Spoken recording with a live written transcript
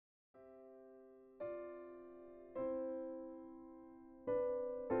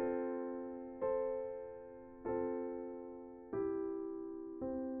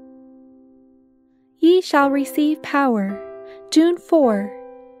ye shall receive power. June 4.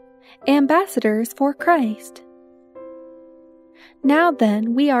 Ambassadors for Christ. Now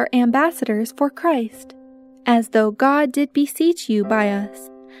then, we are ambassadors for Christ, as though God did beseech you by us.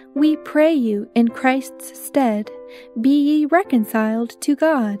 We pray you in Christ's stead, be ye reconciled to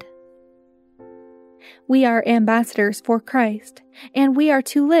God. We are ambassadors for Christ, and we are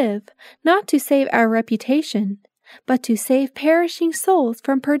to live, not to save our reputation, but to save perishing souls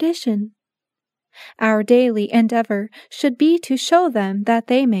from perdition. Our daily endeavor should be to show them that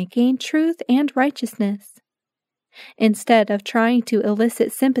they may gain truth and righteousness. Instead of trying to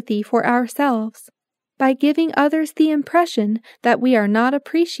elicit sympathy for ourselves, by giving others the impression that we are not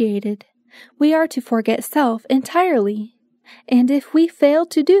appreciated, we are to forget self entirely. And if we fail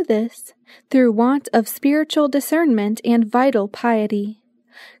to do this, through want of spiritual discernment and vital piety,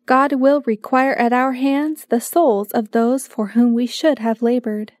 God will require at our hands the souls of those for whom we should have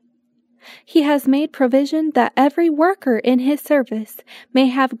labored. He has made provision that every worker in His service may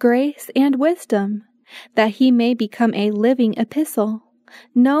have grace and wisdom, that he may become a living epistle,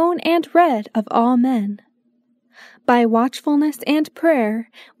 known and read of all men. By watchfulness and prayer,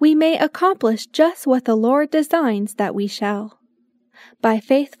 we may accomplish just what the Lord designs that we shall. By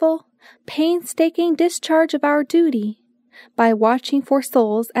faithful, painstaking discharge of our duty, by watching for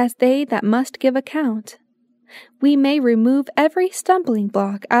souls as they that must give account, we may remove every stumbling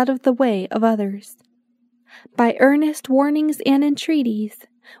block out of the way of others. By earnest warnings and entreaties,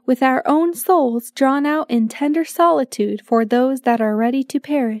 with our own souls drawn out in tender solitude for those that are ready to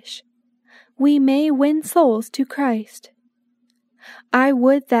perish, we may win souls to Christ. I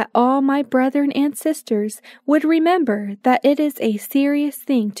would that all my brethren and sisters would remember that it is a serious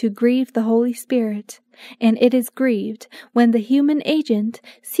thing to grieve the Holy Spirit, and it is grieved when the human agent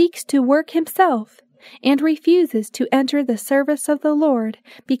seeks to work himself and refuses to enter the service of the Lord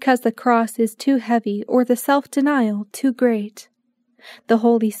because the cross is too heavy or the self-denial too great. The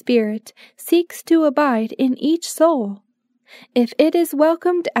Holy Spirit seeks to abide in each soul. If it is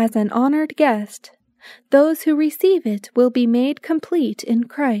welcomed as an honored guest, those who receive it will be made complete in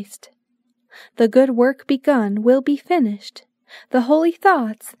Christ. The good work begun will be finished. The holy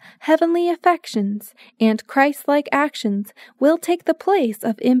thoughts, heavenly affections, and Christ-like actions will take the place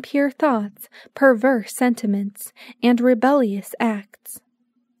of impure thoughts, perverse sentiments, and rebellious acts.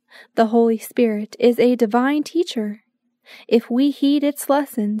 The Holy Spirit is a divine teacher. If we heed its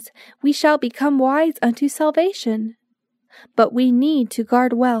lessons, we shall become wise unto salvation. But we need to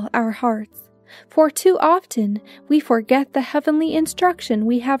guard well our hearts, for too often we forget the heavenly instruction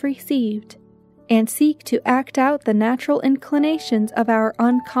we have received, and seek to act out the natural inclinations of our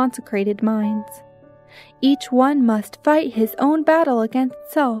unconsecrated minds. Each one must fight his own battle against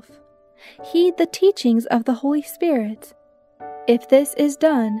self. Heed the teachings of the Holy Spirit. If this is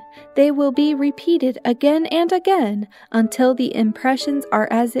done, they will be repeated again and again until the impressions are,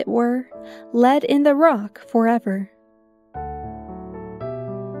 as it were, lead in the rock forever.